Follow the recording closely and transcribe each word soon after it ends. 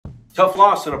Tough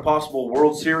loss in a possible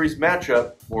World Series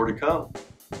matchup. More to come.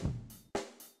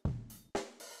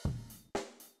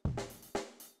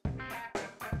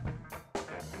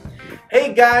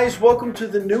 Hey guys, welcome to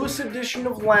the newest edition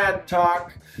of Lad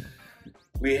Talk.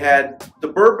 We had the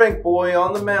Burbank boy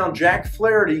on the mound, Jack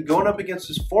Flaherty, going up against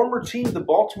his former team, the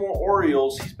Baltimore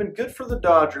Orioles. He's been good for the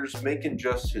Dodgers, making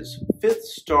just his 5th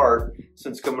start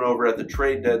since coming over at the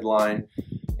trade deadline.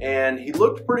 And he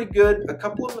looked pretty good, a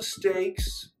couple of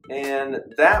mistakes, and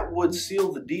that would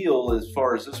seal the deal as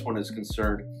far as this one is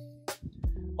concerned.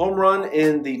 Home run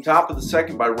in the top of the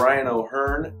 2nd by Ryan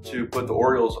O'Hearn to put the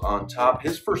Orioles on top.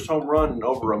 His first home run in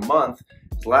over a month.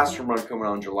 His last home run coming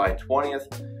on July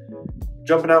 20th.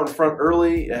 Jumping out in front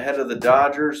early ahead of the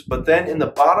Dodgers. But then in the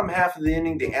bottom half of the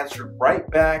inning, they answered right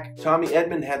back. Tommy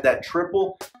Edman had that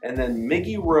triple. And then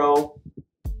Miggy Rowe,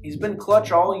 he's been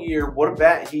clutch all year. What a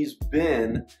bat he's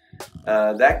been.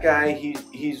 That guy,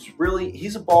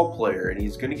 he's a ball player, and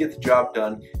he's going to get the job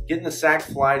done. Getting the sac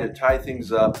fly to tie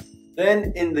things up.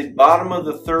 Then in the bottom of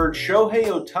the 3rd, Shohei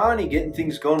Ohtani getting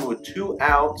things going with 2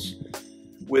 outs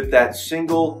with that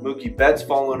single. Mookie Betts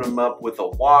following him up with a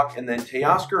walk. And then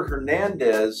Teoscar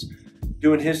Hernandez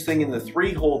doing his thing in the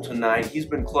 3-hole tonight. He's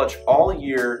been clutch all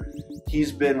year.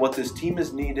 He's been what this team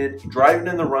has needed, driving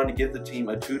in the run to give the team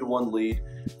a 2-1 lead.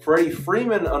 Freddie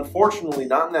Freeman, unfortunately,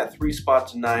 not in that 3 spot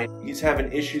tonight. He's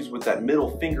having issues with that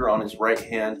middle finger on his right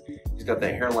hand. He's got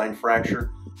that hairline fracture.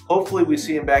 Hopefully we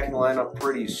see him back in the lineup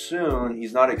pretty soon.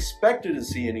 He's not expected to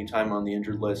see any time on the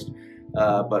injured list.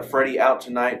 But Freddie out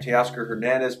tonight. Teoscar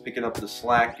Hernandez picking up the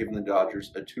slack, giving the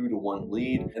Dodgers a 2-1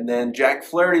 lead. And then Jack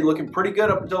Flaherty looking pretty good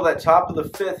up until that top of the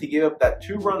 5th. He gave up that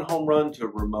 2-run home run to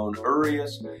Ramon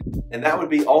Urias. And that would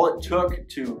be all it took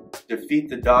to defeat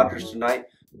the Dodgers tonight.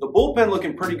 The bullpen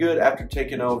looking pretty good after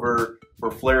taking over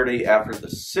for Flaherty after the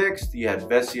 6th. You had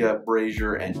Vesia,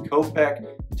 Brazier, and Kopech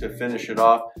to finish it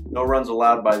off. No runs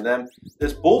allowed by them.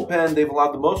 This bullpen, they've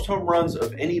allowed the most home runs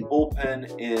of any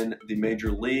bullpen in the major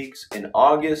leagues in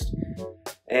August.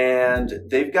 And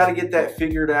they've got to get that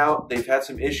figured out. They've had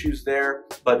some issues there.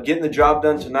 But getting the job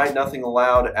done tonight, nothing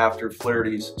allowed after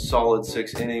Flaherty's solid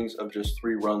 6 innings of just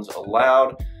 3 runs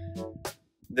allowed.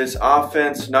 This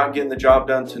offense not getting the job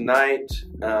done tonight,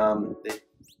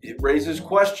 it raises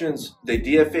questions. They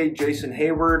DFA'd Jason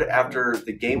Hayward after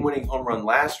the game-winning home run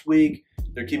last week.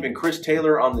 They're keeping Chris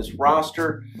Taylor on this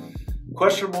roster.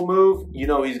 Questionable move. You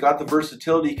know, he's got the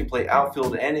versatility. He can play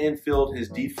outfield and infield. His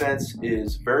defense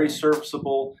is very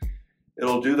serviceable.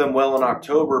 It'll do them well in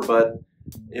October, but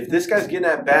if this guy's getting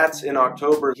at bats in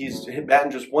October, he's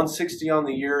batting just 160 on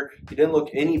the year. He didn't look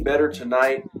any better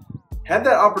tonight. Had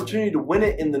that opportunity to win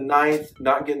it in the 9th,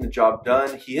 not getting the job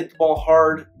done. He hit the ball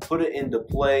hard, put it into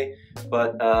play,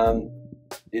 but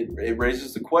it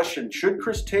raises the question, should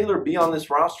Chris Taylor be on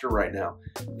this roster right now?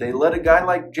 They let a guy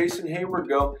like Jason Hayward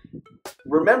go.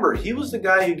 Remember, he was the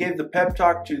guy who gave the pep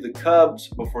talk to the Cubs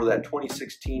before that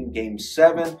 2016 Game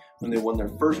 7 when they won their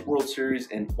first World Series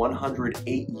in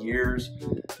 108 years.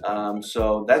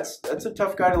 So that's a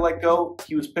tough guy to let go.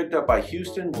 He was picked up by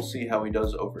Houston. We'll see how he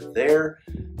does over there.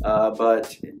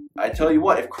 But I tell you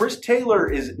what, if Chris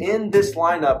Taylor is in this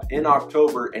lineup in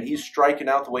October and he's striking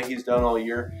out the way he's done all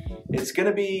year, it's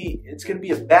gonna be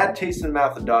a bad taste in the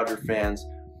mouth of Dodger fans.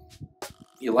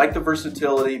 You like the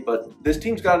versatility, but this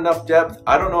team's got enough depth.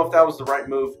 I don't know if that was the right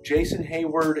move. Jason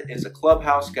Hayward is a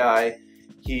clubhouse guy.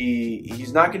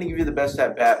 He's not going to give you the best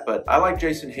at bat, but I like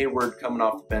Jason Hayward coming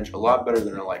off the bench a lot better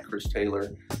than I like Chris Taylor.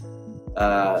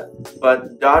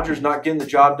 But Dodgers not getting the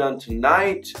job done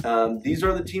tonight. These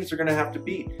are the teams they're going to have to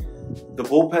beat. The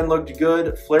bullpen looked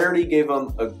good. Flaherty gave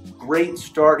them a great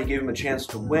start. He gave them a chance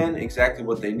to win, exactly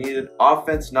what they needed.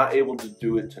 Offense not able to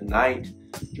do it tonight.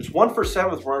 Just 1 for 7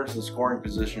 with runners in scoring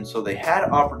position, so they had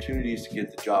opportunities to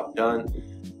get the job done.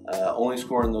 Only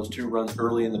scoring those 2 runs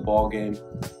early in the ball game.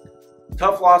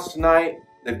 Tough loss tonight.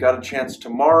 They've got a chance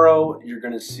tomorrow. You're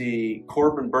going to see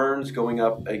Corbin Burnes going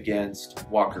up against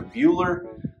Walker Buehler.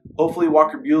 Hopefully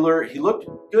Walker Buehler, he looked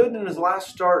good in his last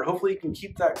start. Hopefully he can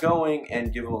keep that going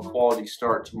and give him a quality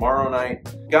start tomorrow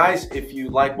night. Guys, if you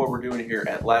like what we're doing here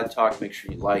at Lad Talk, make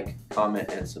sure you like, comment,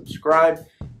 and subscribe.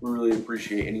 We really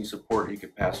appreciate any support you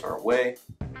can pass our way.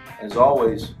 As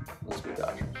always, let's go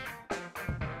Dodgers.